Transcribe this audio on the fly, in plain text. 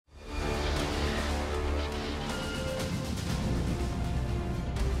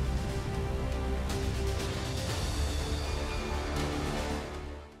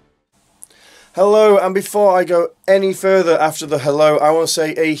Hello, and before I go any further after the hello, I want to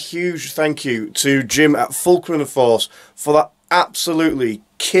say a huge thank you to Jim at Fulcrum & Force for that absolutely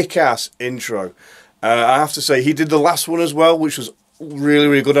kick-ass intro. I have to say, he did the last one as well, which was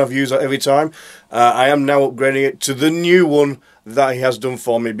really good. I've used that every time. I am now upgrading it to the new one that he has done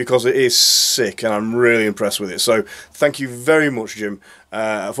for me because it is sick and I'm really impressed with it. So thank you very much, Jim,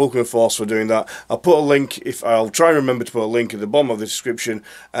 at Fulcrum & Force, for doing that. I'll put a link, I'll try and remember to put a link at the bottom of the description.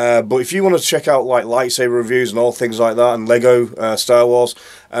 But if you want to check out like lightsaber reviews and all things like that, and Lego Star Wars,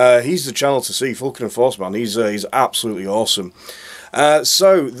 he's the channel to see. Fulcrum & Force, man, he's absolutely awesome.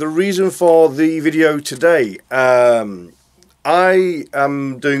 So the reason for the video today, I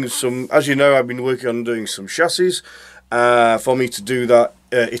am doing some, as you know, I've been working on doing some chassis. For me to do that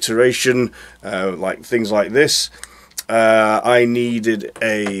iteration, like things like this, I needed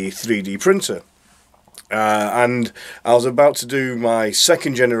a 3D printer. And I was about to do my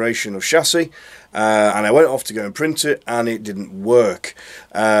second generation of chassis, and I went off to go and print it, and it didn't work.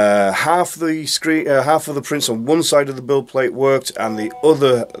 Half of the prints on one side of the build plate worked, and the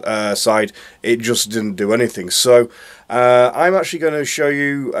other side it just didn't do anything. So I'm actually going to show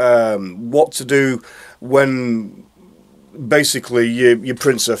you what to do when basically your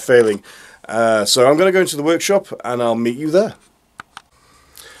prints are failing. So I'm going to go into the workshop and I'll meet you there.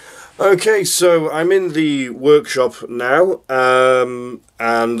 Okay, so I'm in the workshop now, and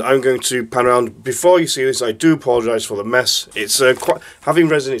I'm going to pan around. Before you see this, I do apologise for the mess. It's having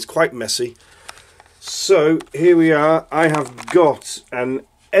resin, it's quite messy. So here we are. I have got an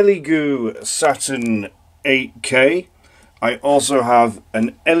Elegoo Saturn 8K. I also have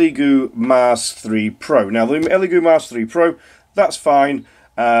an Elegoo Mars 3 Pro. Now the Elegoo Mars 3 Pro, that's fine.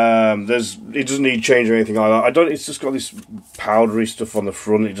 It doesn't need change or anything like that. It's just got this powdery stuff on the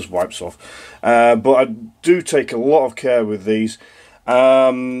front. It just wipes off. But I do take a lot of care with these.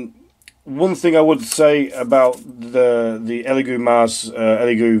 One thing I would say about the Elegoo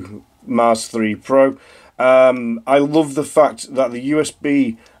Mars 3 Pro, I love the fact that the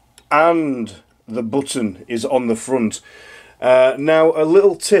USB and the button is on the front. Now, a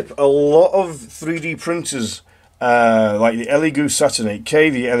little tip: a lot of 3D printers, like the Elegoo Saturn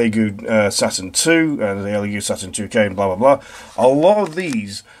 8K, the Elegoo Saturn 2, and the Elegoo Saturn 2K, and blah blah blah, a lot of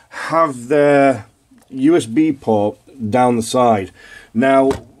these have their USB port down the side. Now,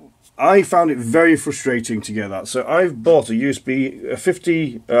 I found it very frustrating to get that, so I've bought a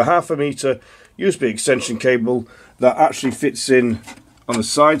half a meter USB extension cable that actually fits in on the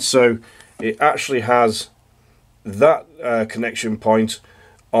side, so it actually has that connection point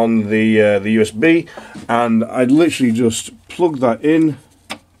on the USB, and I literally just plug that in,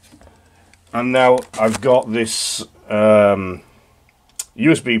 and now I've got this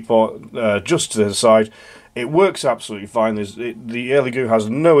USB port just to the side. It works absolutely fine. The Elegoo has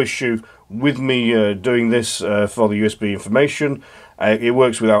no issue with me doing this for the USB information. It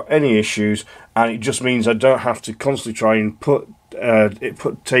works without any issues, and it just means I don't have to constantly try and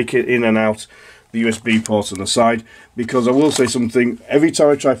take it in and out the USB port on the side, because I will say something: every time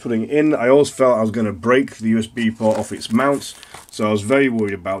I try putting it in, I always felt I was going to break the USB port off its mount, so I was very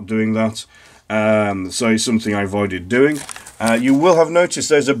worried about doing that. So it's something I avoided doing. You will have noticed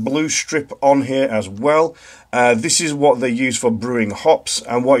there's a blue strip on here as well. This is what they use for brewing hops,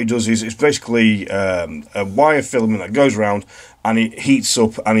 and what it does is it's basically a wire filament that goes around, and it heats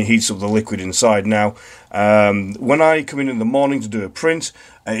up the liquid inside. Now, when I come in the morning to do a print,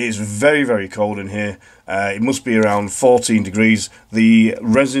 it is very cold in here. It must be around 14 degrees. The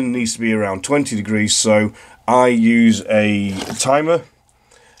resin needs to be around 20 degrees, so I use a timer,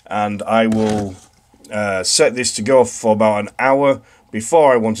 and I will set this to go off for about an hour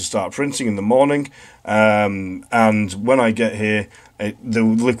before I want to start printing in the morning. And when I get here, the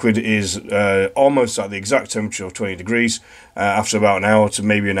liquid is almost at the exact temperature of 20 degrees after about an hour to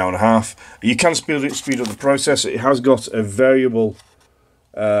maybe an hour and a half. You can speed up the process. It has got a variable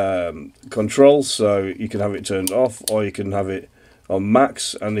control, so you can have it turned off or you can have it on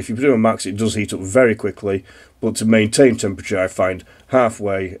max, and if you put it on max, it does heat up very quickly. But to maintain temperature, I find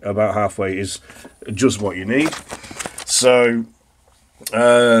about halfway is just what you need. So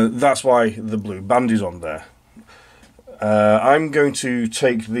that's why the blue band is on there. I'm going to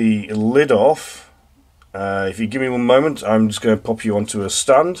take the lid off. If you give me one moment, I'm just going to pop you onto a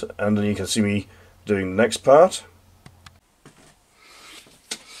stand, and then you can see me doing the next part.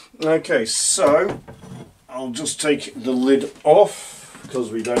 Okay, so I'll just take the lid off because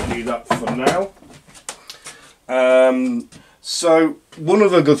we don't need that for now. So one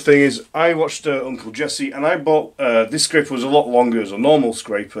other good thing is I watched Uncle Jesse, and I bought this scraper was a lot longer as a normal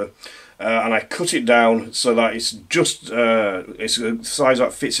scraper, and I cut it down so that it's just it's a size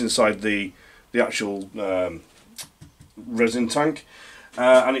that fits inside the the actual resin tank,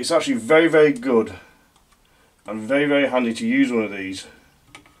 and it's actually very, very good and very, very handy to use one of these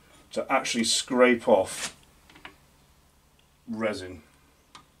to actually scrape off resin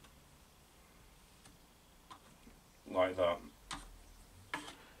like that.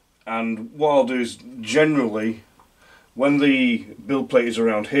 And what I'll do is, generally when the build plate is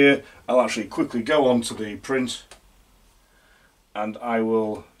around here, I'll actually quickly go onto the print and I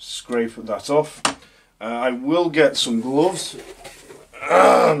will scrape that off. I will get some gloves.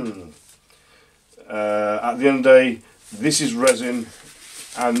 At the end of the day, this is resin,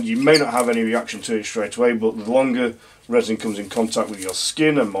 and you may not have any reaction to it straight away, but the longer resin comes in contact with your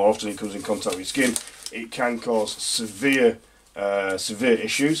skin, and more often it comes in contact with your skin, it can cause severe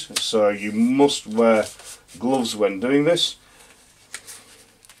issues. So you must wear gloves when doing this.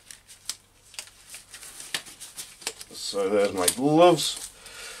 So there's my gloves,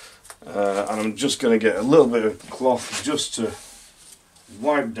 and I'm just going to get a little bit of cloth just to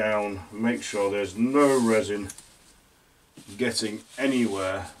wipe down, make sure there's no resin getting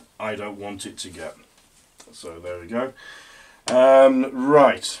anywhere I don't want it to get. So there we go.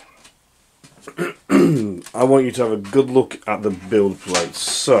 Right. I want you to have a good look at the build plate.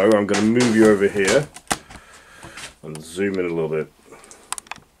 So I'm going to move you over here and zoom in a little bit.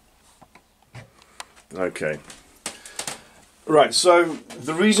 Okay. Right, so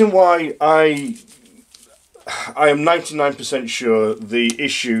the reason why I am 99% sure the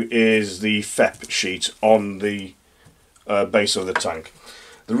issue is the FEP sheet on the base of the tank.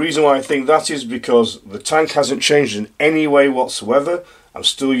 The reason why I think that is because the tank hasn't changed in any way whatsoever. I'm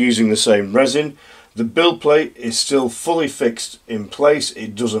still using the same resin. The build plate is still fully fixed in place.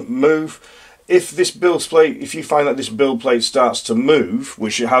 It doesn't move. If you find that this build plate starts to move,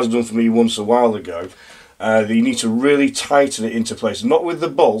 which it has done for me once a while ago, you need to really tighten it into place, not with the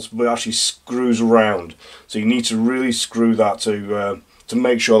bolts, but actually screws around. So you need to really screw that to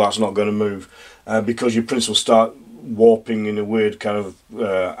make sure that's not going to move, because your prints will start warping in a weird kind of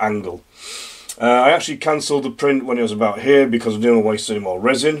angle. I actually cancelled the print when it was about here because I didn't want to waste any more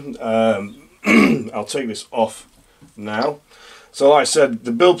resin. I'll take this off now. So like I said,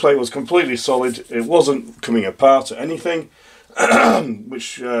 the build plate was completely solid. It wasn't coming apart or anything.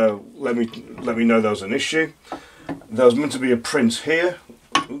 Which let me know there was an issue. There was meant to be a print here.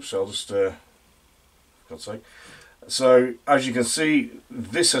 Oops, I'll just God's sake. So as you can see,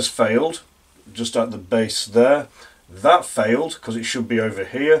 this has failed just at the base there. That failed because it should be over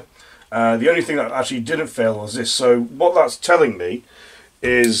here. The only thing that actually didn't fail was this. So what that's telling me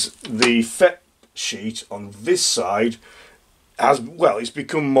is the FEP sheet on this side has, well, it's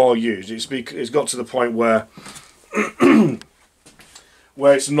become more used. It's got to the point where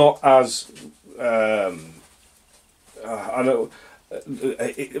where it's not as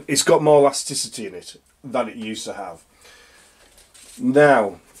it's got more elasticity in it than it used to have.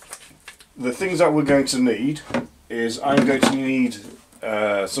 Now, the things that we're going to need is I'm going to need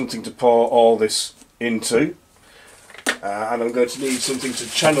something to pour all this into, and I'm going to need something to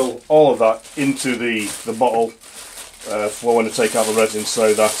channel all of that into the bottle for when I take out the resin,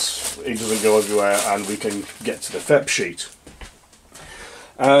 so that it doesn't go everywhere and we can get to the FEP sheet.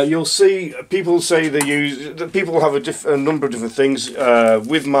 You'll see people say they use, people have a number of different things.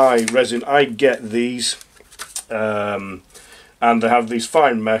 With my resin, I get these, and they have these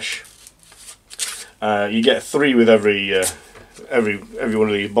fine mesh. You get 3 with every one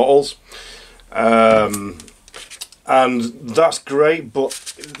of these bottles, and that's great.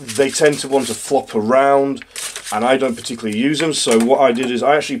 But they tend to want to flop around, and I don't particularly use them. So what I did is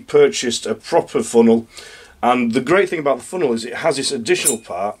I actually purchased a proper funnel. And the great thing about the funnel is it has this additional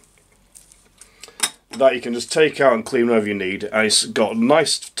part that you can just take out and clean whenever you need, and it's got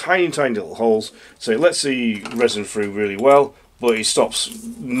nice tiny little holes, so it lets the resin through really well, but it stops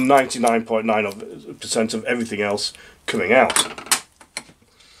 99.9% of everything else coming out.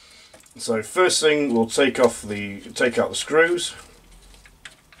 So first thing, we'll take out the screws.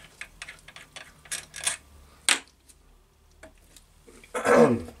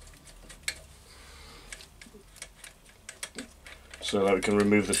 So that we can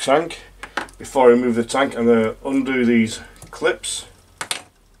remove the tank. Before I remove the tank, I'm going to undo these clips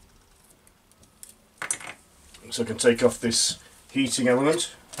so I can take off this heating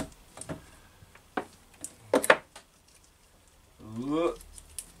element.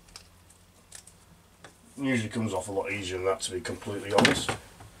 Usually comes off a lot easier than that, to be completely honest.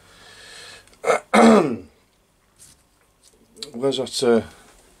 Where's that?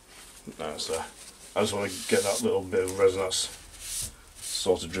 No, it's there. I just want to get that little bit of resin that's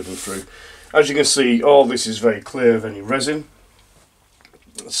sort of driven through. As you can see, all this is very clear of any resin.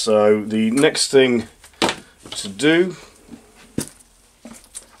 So the next thing to do,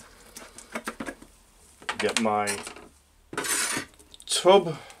 get my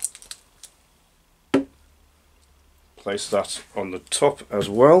tub, place that on the top as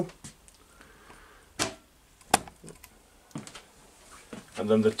well, and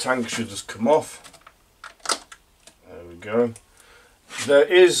then the tank should just come off. There we go. There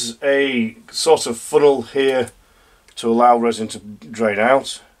is a sort of funnel here to allow resin to drain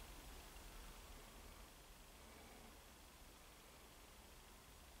out.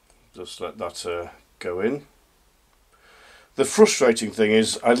 Just let that go in. The frustrating thing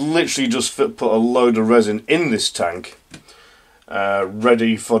is I literally just put a load of resin in this tank,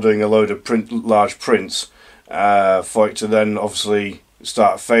 ready for doing a load of large prints, for it to then obviously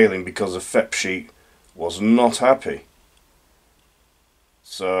start failing because the FEP sheet was not happy.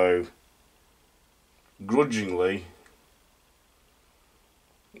 So grudgingly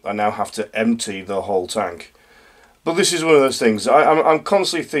I now have to empty the whole tank. But this is one of those things, I'm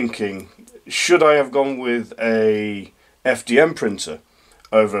constantly thinking, should I have gone with a FDM printer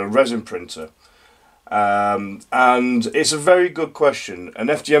over a resin printer? And it's a very good question. An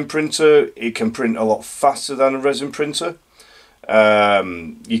FDM printer, it can print a lot faster than a resin printer.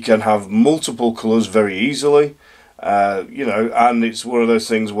 You can have multiple colours very easily, you know, and it's one of those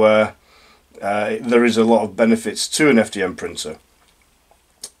things where there is a lot of benefits to an FDM printer.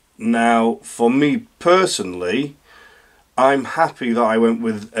 Now, for me personally, I'm happy that I went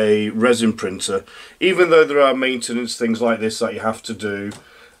with a resin printer, even though there are maintenance things like this that you have to do.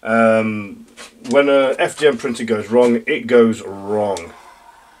 When a FDM printer goes wrong, it goes wrong.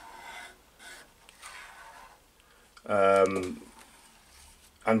 And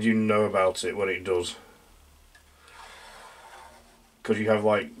you know about it when it does, because you have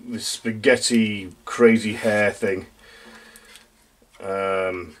like this spaghetti crazy hair thing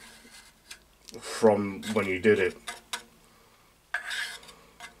from when you did it.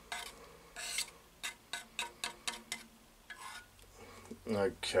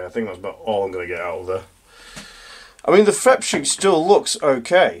 Okay, I think that's about all I'm going to get out of there. I mean, the FEP sheet still looks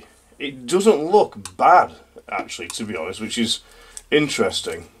okay. It doesn't look bad, actually, to be honest, which is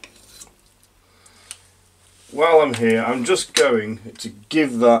interesting. While I'm here, I'm just going to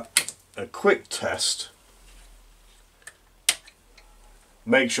give that a quick test.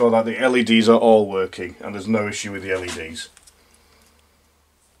 Make sure that the LEDs are all working and there's no issue with the LEDs.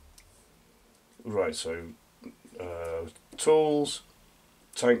 Right, so tools,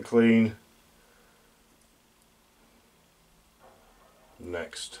 tank clean,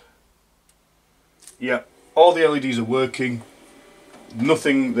 next. Yeah, all the LEDs are working.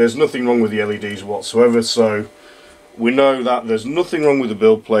 There's nothing wrong with the LEDs whatsoever, so we know that there's nothing wrong with the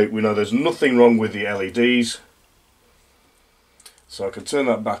build plate, we know there's nothing wrong with the LEDs. So I can turn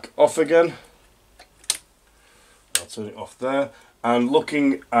that back off again. I'll turn it off there. And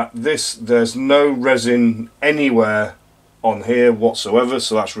looking at this, there's no resin anywhere on here whatsoever,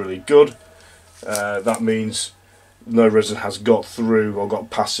 so that's really good. That means no resin has got through or got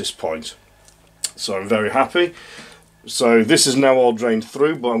past this point. So I'm very happy. So this is now all drained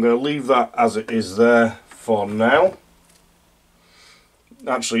through, but I'm going to leave that as it is there for now.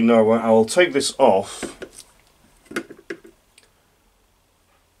 Actually no, I will take this off.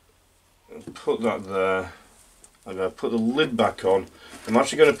 Put that there. I'm going to put the lid back on. I'm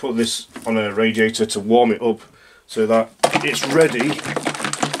actually going to put this on a radiator to warm it up so that it's ready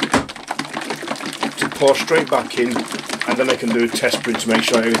to pour straight back in, and then I can do a test print to make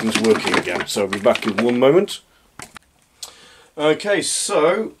sure everything's working again. So I'll be back in one moment. Okay,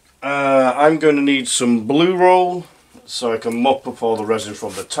 so I'm going to need some blue roll so I can mop up all the resin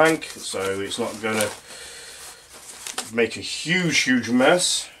from the tank so it's not going to make a huge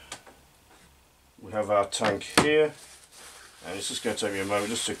mess. We have our tank here, and it's just going to take me a moment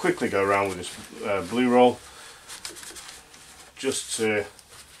just to quickly go around with this blue roll, just to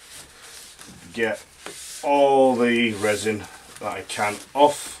get all the resin that I can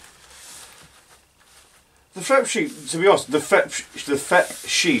off. The FEP sheet, to be honest, the FEP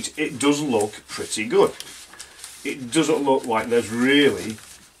sheet, it does look pretty good. It doesn't look like there's really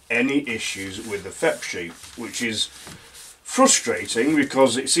any issues with the FEP sheet, which is frustrating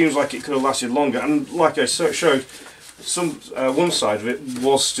because it seems like it could have lasted longer, and like I showed, one side of it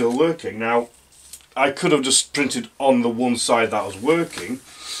was still working. Now I could have just printed on the one side that was working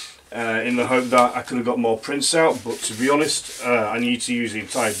in the hope that I could have got more prints out, but to be honest, I need to use the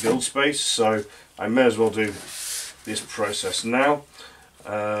entire build space, so I may as well do this process now.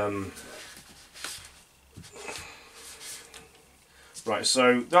 Right,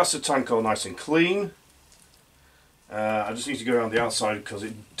 so that's the tank all nice and clean. I just need to go around the outside because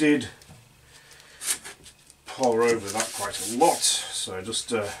it did pour over that quite a lot, so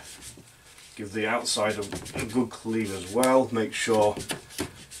just give the outside a good clean as well, make sure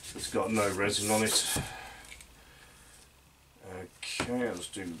it's got no resin on it. Okay, let's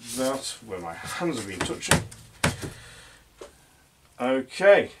do that where my hands have been touching.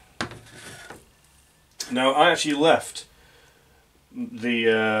 Okay, now I actually left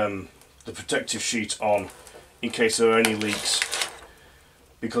the protective sheet on in case there are any leaks,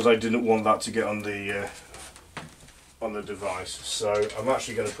 because I didn't want that to get on the device. So I'm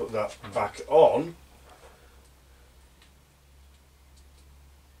actually going to put that back on.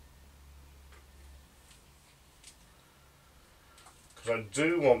 Because I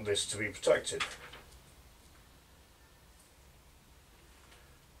do want this to be protected.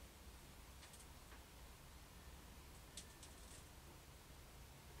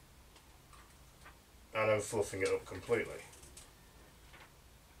 And I'm fluffing it up completely.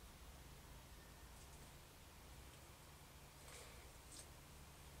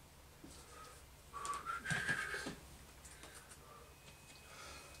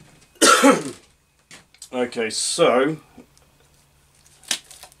 Okay, so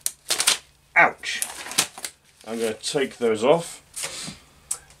ouch! I'm going to take those off.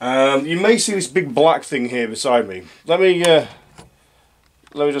 You may see this big black thing here beside me. Let me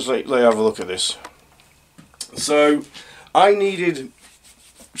just let you have a look at this. So I needed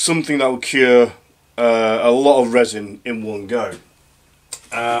something that would cure a lot of resin in one go.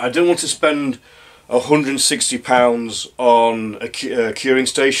 I didn't want to spend £160 on a curing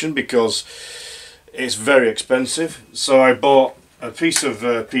station because it's very expensive. So I bought a piece of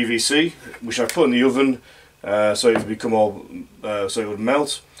PVC which I put in the oven so it would become all so it would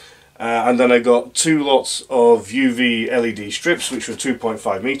melt. And then I got 2 lots of UV LED strips which were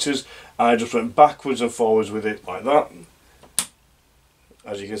 2.5 meters. I just went backwards and forwards with it like that,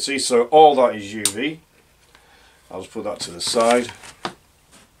 as you can see. So all that is UV. I'll just put that to the side.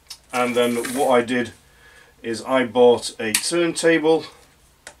 And then what I did is I bought a turntable.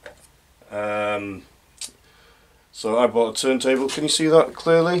 So I bought a turntable. Can you see that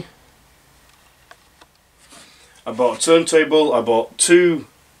clearly? I bought a turntable. I bought 2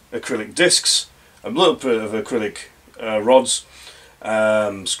 acrylic discs, a little bit of acrylic rods.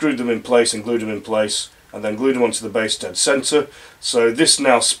 Screwed them in place and glued them in place, and then glued them onto the base dead center. So this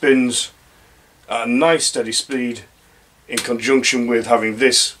now spins at a nice steady speed in conjunction with having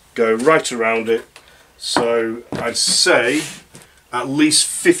this go right around it. So I'd say at least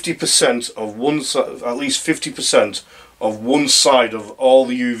 50% of one side, at least 50% of one side of all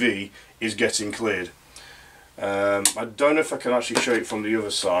the UV is getting cleared. I don't know if I can actually show it from the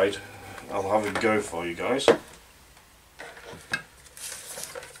other side. I'll have a go for you guys.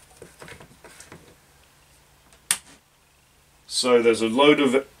 So there's a load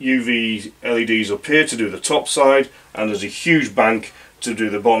of UV LEDs up here to do the top side, and there's a huge bank to do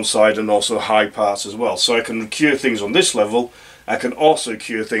the bottom side, and also high parts as well. So I can cure things on this level. I can also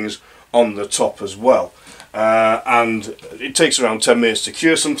cure things on the top as well. And it takes around 10 minutes to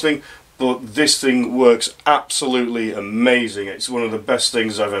cure something, but this thing works absolutely amazing. It's one of the best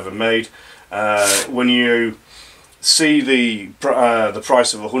things I've ever made. When you see the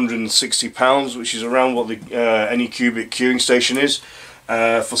price of £160, which is around what the any cubic curing station is,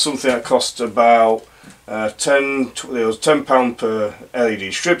 for something that cost about £10 per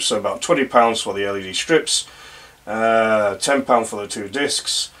LED strip, so about £20 for the LED strips, £10 for the 2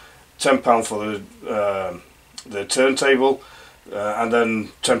 discs, £10 for the turntable, and then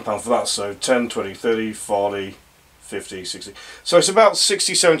 £10 for that, so 10, 20, 30, 40, 50, 60. So it's about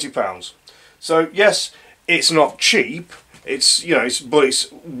 £60–70. So yes, it's not cheap. It's, you know, but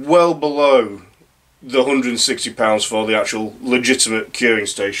it's well below the £160 for the actual legitimate curing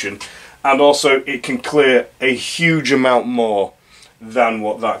station, and also it can clear a huge amount more than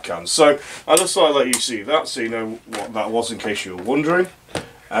what that can. So I just thought I'd let you see that, so you know what that was in case you were wondering.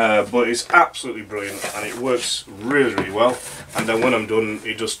 But it's absolutely brilliant, and it works really, really well. And then when I'm done,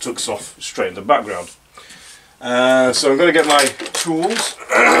 it just tucks off straight in the background. So I'm going to get my tools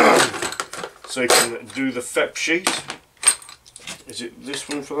so you can do the FEP sheet. Is it this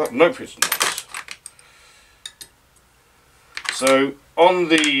one for that? Nope, it's not. So on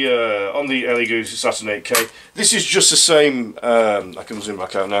the Elegoo Saturn 8K, this is just the same. I can zoom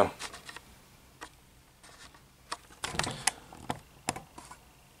back out now.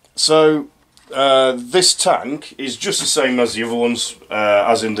 So this tank is just the same as the other ones,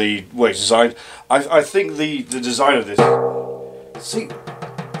 as in the way it's designed. I think the design of this. See.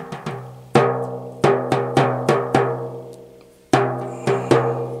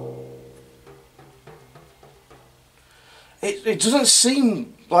 it doesn't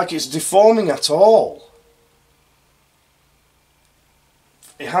seem like it's deforming at all.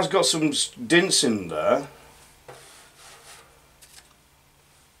 It has got some dints in there.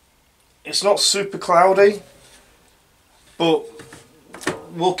 It's not super cloudy, but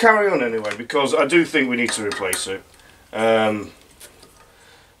we'll carry on anyway because I do think we need to replace it.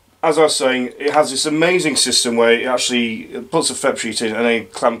 As I was saying, it has this amazing system where it actually puts a FEP sheet in and then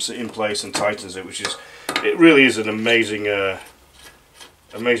clamps it in place and tightens it, it really is an amazing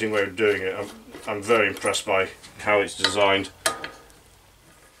amazing way of doing it. I'm very impressed by how it's designed.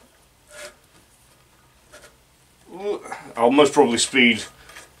 I'll most probably speed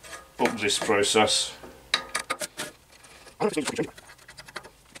up this process.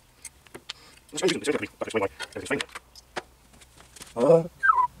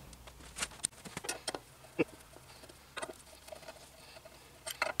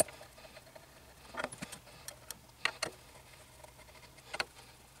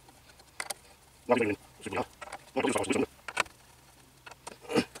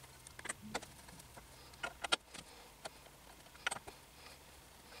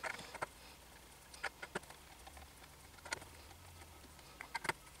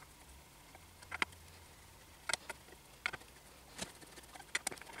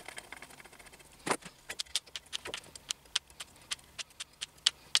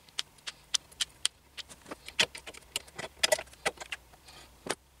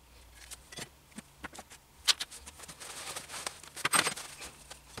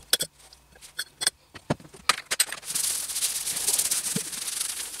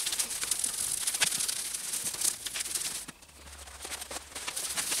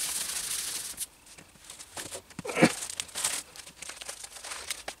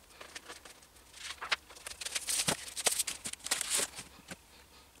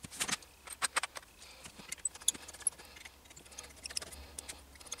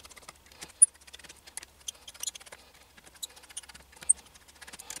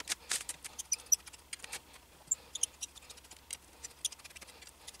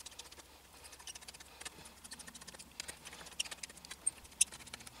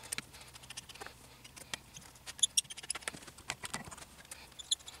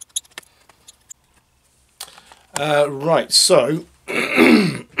 Right, so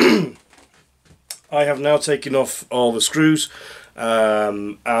I have now taken off all the screws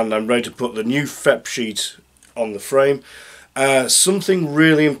and I'm ready to put the new FEP sheet on the frame. Something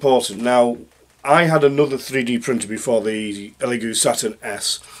really important. Now, I had another 3D printer before, the Elegoo Saturn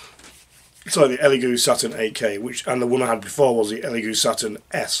S. Sorry, the Elegoo Saturn 8K, and the one I had before was the Elegoo Saturn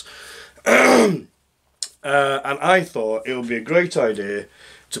S. And I thought it would be a great idea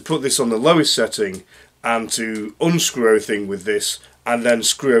to put this on the lowest setting and to unscrew everything with this and then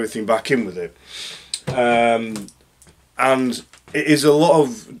screw everything back in with it. And it is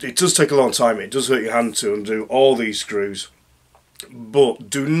it does take a long time. It does hurt your hand to undo all these screws, but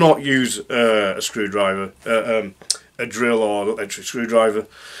do not use a screwdriver, a drill or electric screwdriver.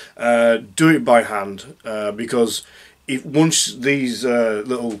 Do it by hand because once these tiny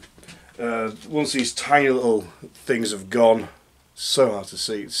little things have gone, so hard to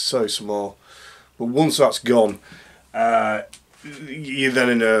see, it's so small. But once that's gone, you're then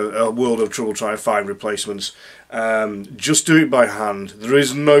in a world of trouble trying to find replacements. Just do it by hand. There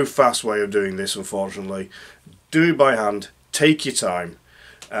is no fast way of doing this, unfortunately. Do it by hand. Take your time,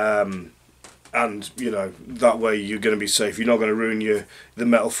 and you know that way you're going to be safe. You're not going to ruin the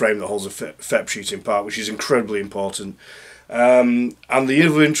metal frame that holds a FEP sheet in part, which is incredibly important. And the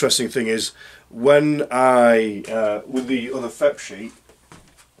other interesting thing is when I with the other FEP sheet.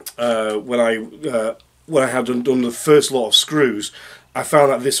 When I had done the first lot of screws, I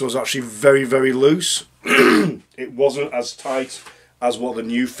found that this was actually very, very loose. It wasn't as tight as what the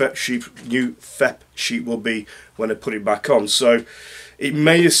new FEP sheet will be when I put it back on. So it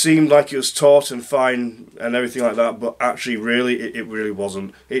may have seemed like it was taut and fine and everything like that, but actually, really, it really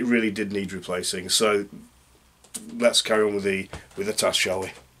wasn't. It really did need replacing. So let's carry on with the task, shall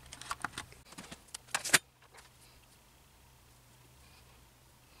we?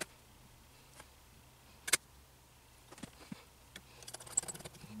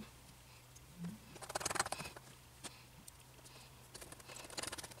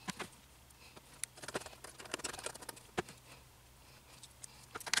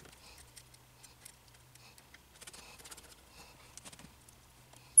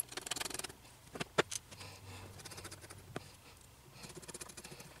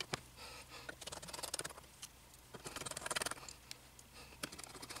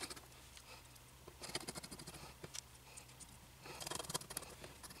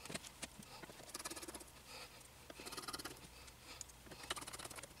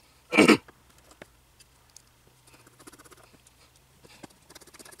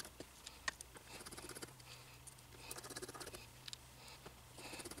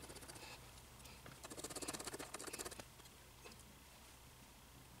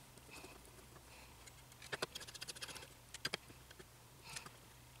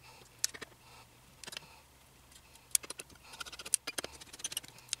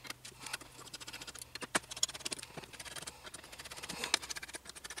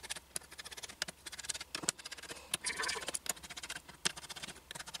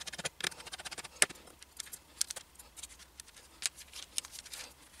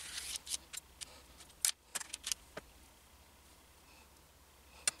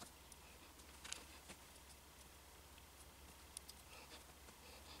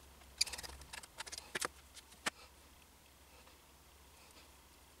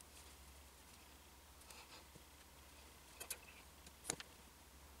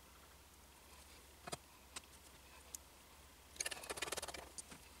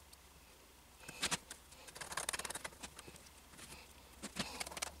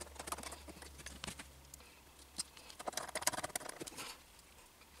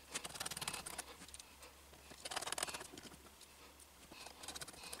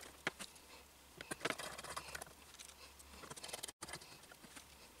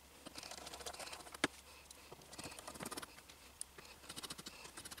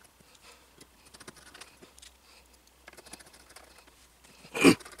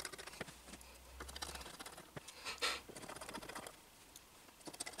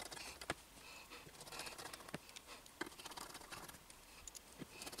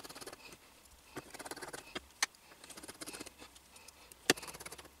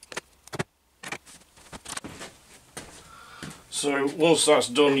 So once that's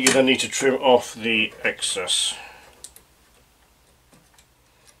done, you then need to trim off the excess.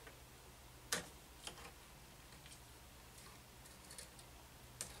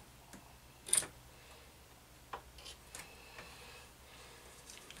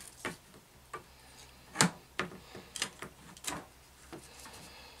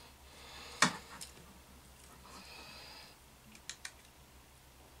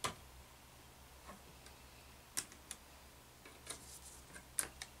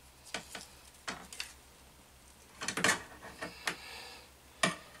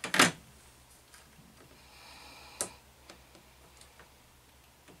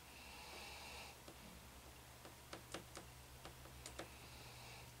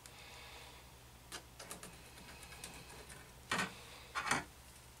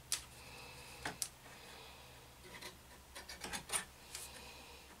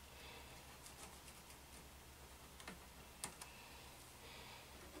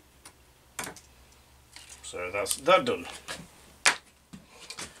 So that's that done.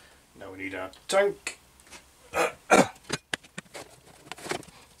 Now we need our tank.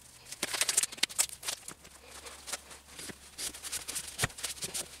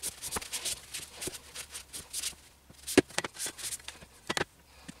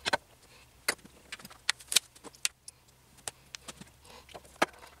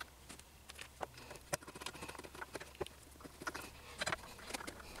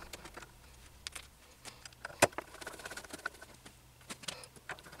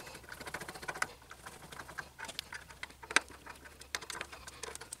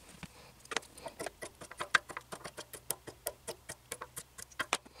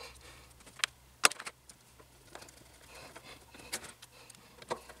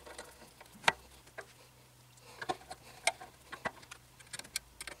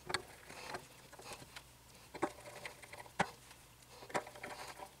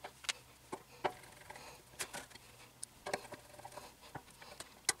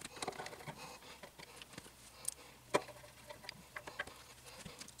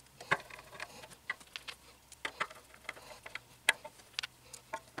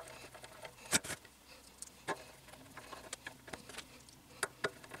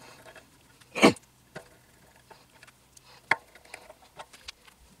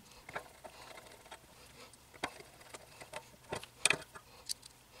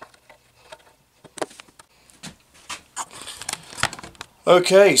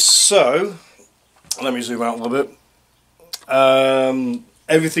 Okay, so let me zoom out a little bit.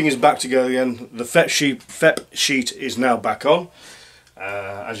 Everything is back together again. The FEP sheet is now back on,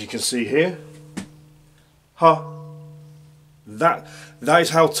 as you can see here. That is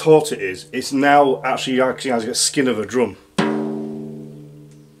how taut it is. It's now actually has a skin of a drum.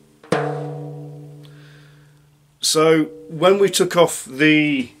 So when we took off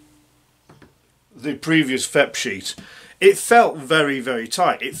the previous FEP sheet, it felt very, very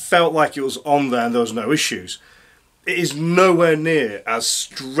tight. It felt like it was on there and there was no issues. It is nowhere near as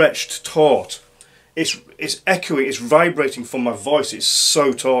stretched taut. It's echoing, it's vibrating from my voice. It's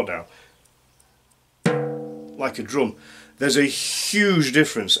so taut now. Like a drum. There's a huge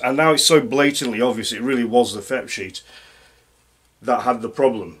difference, and now it's so blatantly obvious it really was the FEP sheet that had the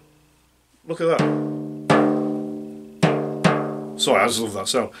problem. Look at that. Sorry, I just love that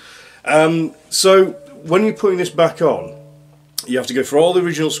sound. So when you're putting this back on, you have to go for all the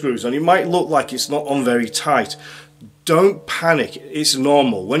original screws, and it might look like it's not on very tight. Don't panic, it's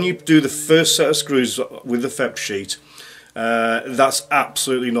normal. When you do the first set of screws with the FEP sheet, that's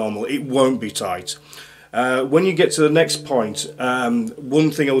absolutely normal. It won't be tight. When you get to the next point,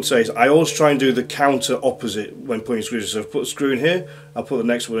 one thing I would say is I always try and do the counter opposite when putting screws. So if I put a screw in here, I'll put the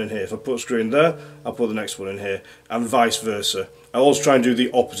next one in here. If I put a screw in there, I'll put the next one in here, and vice versa. I always try and do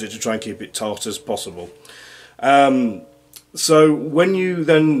the opposite to try and keep it taut as possible. So when you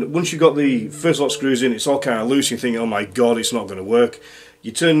then, once you've got the first lot of screws in, it's all kind of loose, you think, oh my god, it's not going to work.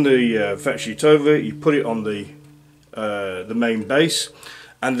 You turn the FEP sheet over, you put it on the main base,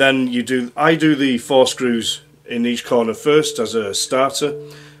 and then I do the 4 screws in each corner first as a starter,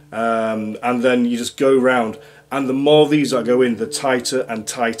 and then you just go round, and the more these that go in, the tighter and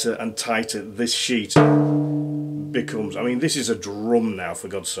tighter and tighter this sheet becomes. I mean, this is a drum now, for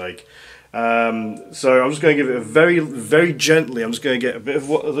God's sake. So I'm just going to give it a very, very gently. I'm just going to get a bit of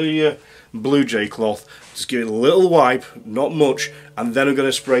the Blue Jay cloth, just give it a little wipe, not much, and then I'm going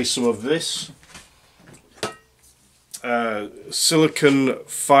to spray some of this Silicon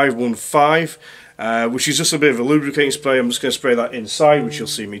 515, which is just a bit of a lubricating spray. I'm just going to spray that inside, which you'll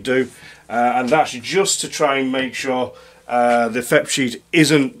see me do, and that's just to try and make sure the FEP sheet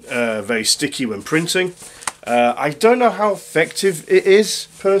isn't very sticky when printing. I don't know how effective it is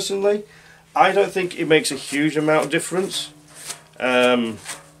personally. I don't think it makes a huge amount of difference. To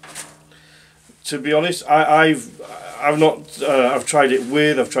be honest, I've tried it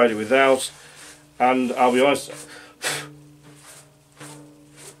with, I've tried it without, and I'll be honest,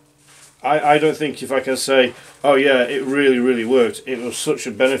 I don't think if I can say, oh yeah, it really worked, it was such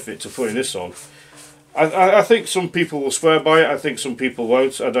a benefit to putting this on. I think some people will swear by it, I think some people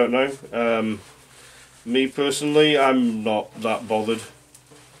won't, I don't know. Me personally, I'm not that bothered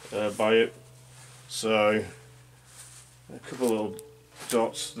by it. So, a couple of little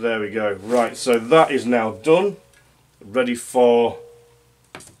dots, there we go. Right, so that is now done, ready for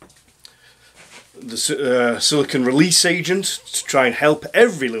the silicon release agent to try and help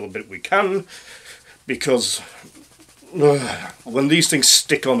every little bit we can, because when these things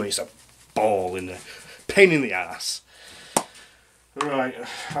stick on, it's a ball in the pain in the ass. Right,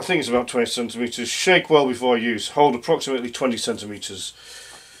 I think it's about 20 centimeters. Shake well before use. Hold approximately 20 centimeters.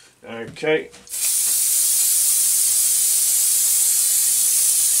 Okay.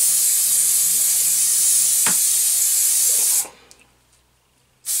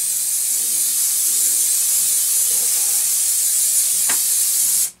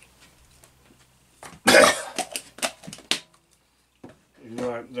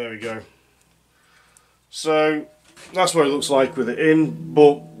 Right, there we go. So that's what it looks like with it in,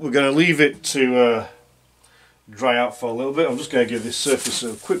 but we're going to leave it to dry out for a little bit. I'm just going to give this surface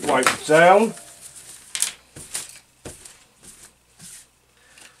a quick wipe down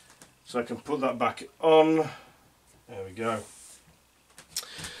so I can put that back on. There we go.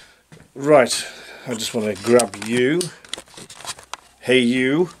 Right, I just want to grab you. Hey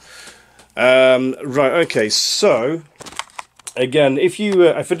you. Right, okay, so again, if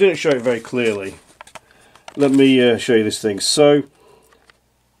I didn't show it very clearly, let me show you this thing. So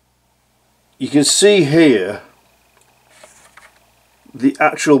you can see here the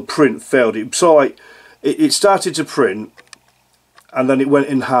actual print failed. It sort of like it started to print and then it went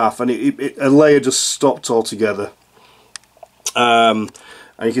in half, and a layer just stopped altogether. And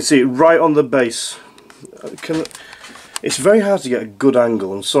you can see it right on the base. It's very hard to get a good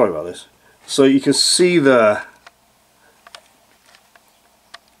angle, I'm sorry about this. So you can see there.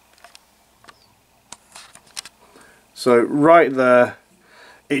 So right there,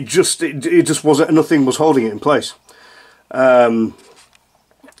 it just wasn't, nothing was holding it in place, and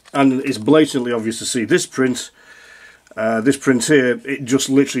it's blatantly obvious to see this print here. It just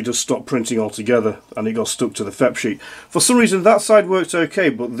literally just stopped printing altogether, and it got stuck to the FEP sheet. For some reason, that side worked okay,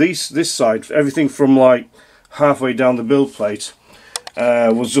 but this side, everything from like halfway down the build plate,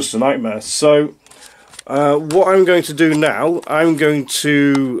 was just a nightmare. So what I'm going to do now, I'm going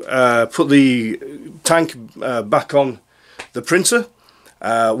to put the tank back on the printer.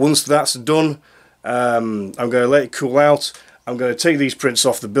 Once that's done, I'm going to let it cool out. I'm going to take these prints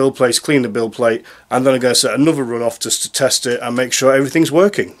off the build plate, clean the build plate, and then I'm going to set another run off just to test it and make sure everything's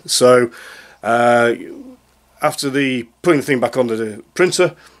working. So after putting the thing back onto the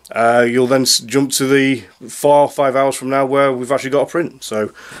printer, you'll then jump to the 4 or 5 hours from now where we've actually got a print.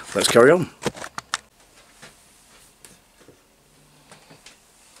 So let's carry on.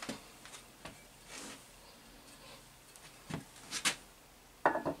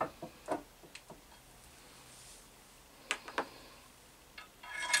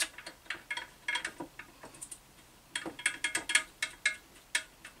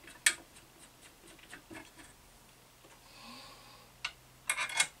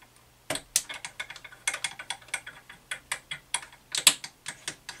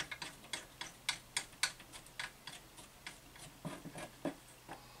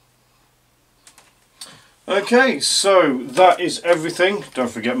 Okay, so that is everything. Don't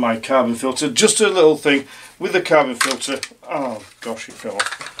forget my carbon filter. Just a little thing with the carbon filter. Oh gosh, it fell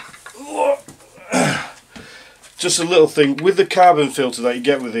off. Just a little thing with the carbon filter that you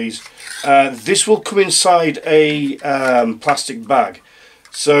get with these. This will come inside a plastic bag.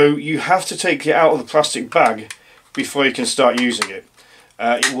 So you have to take it out of the plastic bag before you can start using it.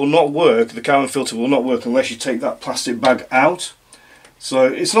 It will not work, the carbon filter will not work unless you take that plastic bag out. So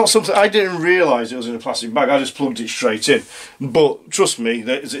it's not something, I didn't realise it was in a plastic bag, I just plugged it straight in. But trust me,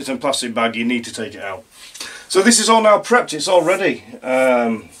 it's in a plastic bag, you need to take it out. So this is all now prepped, it's all ready.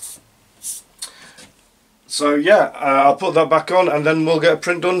 So yeah, I'll put that back on and then we'll get a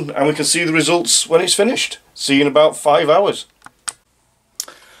print done and we can see the results when it's finished. See you in about 5 hours.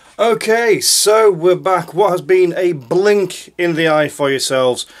 Okay, so we're back. What has been a blink in the eye for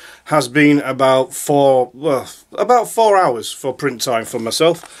yourselves has been about 4 hours for print time for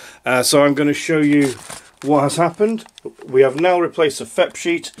myself. So I'm going to show you what has happened. We have now replaced the FEP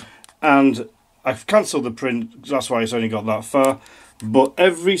sheet and I've cancelled the print, that's why it's only got that far, but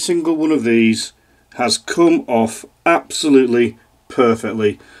every single one of these has come off absolutely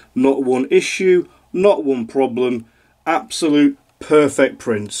perfectly. Not one issue, not one problem, absolute perfect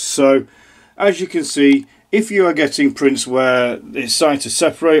prints. So as you can see, if you are getting prints where it's starting to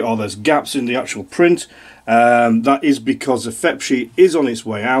separate or there's gaps in the actual print, that is because the FEP sheet is on its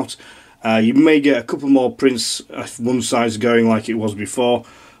way out. You may get a couple more prints if one side's going like it was before,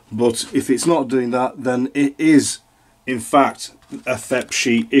 but if it's not doing that, then it is in fact a FEP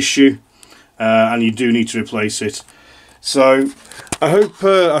sheet issue, and you do need to replace it. So I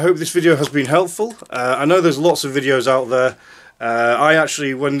hope this video has been helpful. I know there's lots of videos out there. I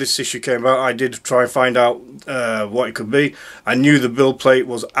actually, when this issue came out, I did try and find out what it could be. I knew the build plate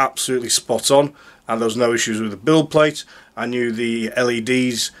was absolutely spot on, and there was no issues with the build plate. I knew the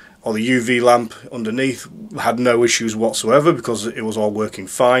LEDs or the UV lamp underneath had no issues whatsoever because it was all working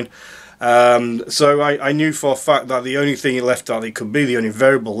fine. So I knew for a fact that the only thing left that it could be, the only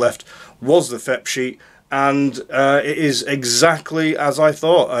variable left, was the FEP sheet. And it is exactly as I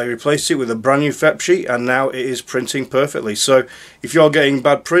thought. I replaced it with a brand new FEP sheet, and now it is printing perfectly. So if you're getting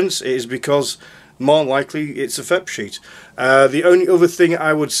bad prints, it is because more likely it's a FEP sheet. The only other thing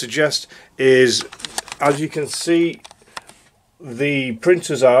I would suggest is, as you can see, the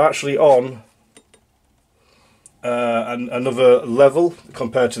printers are actually on another level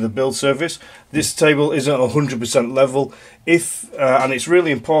compared to the build surface. This table isn't 100% level. And it's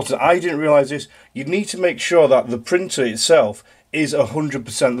really important, I didn't realise this, you need to make sure that the printer itself is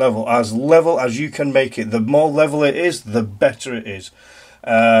 100% level as you can make it. The more level it is, the better it is.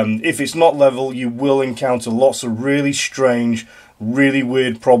 If it's not level, you will encounter lots of really strange, really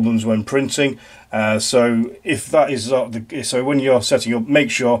weird problems when printing. So if that is so when you're setting up,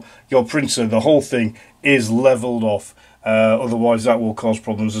 make sure your printer, the whole thing, is leveled off. Otherwise that will cause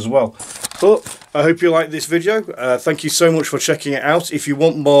problems as well. But I hope you liked this video. Thank you so much for checking it out. If you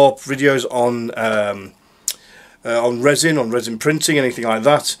want more videos on resin printing, anything like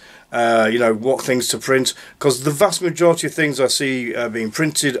that, you know, what things to print, because the vast majority of things I see being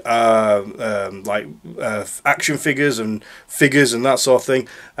printed are like action figures and that sort of thing.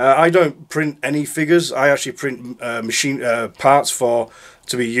 I don't print any figures. I actually print machine parts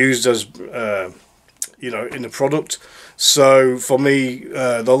to be used as you know, in the product. So for me,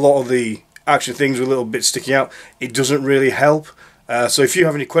 a lot of the action things with little bits sticking out, it doesn't really help. So if you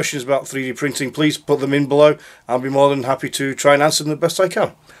have any questions about 3D printing, please put them in below. I'll be more than happy to try and answer them the best I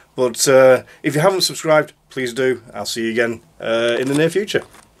can. But if you haven't subscribed, please do. I'll see you again in the near future.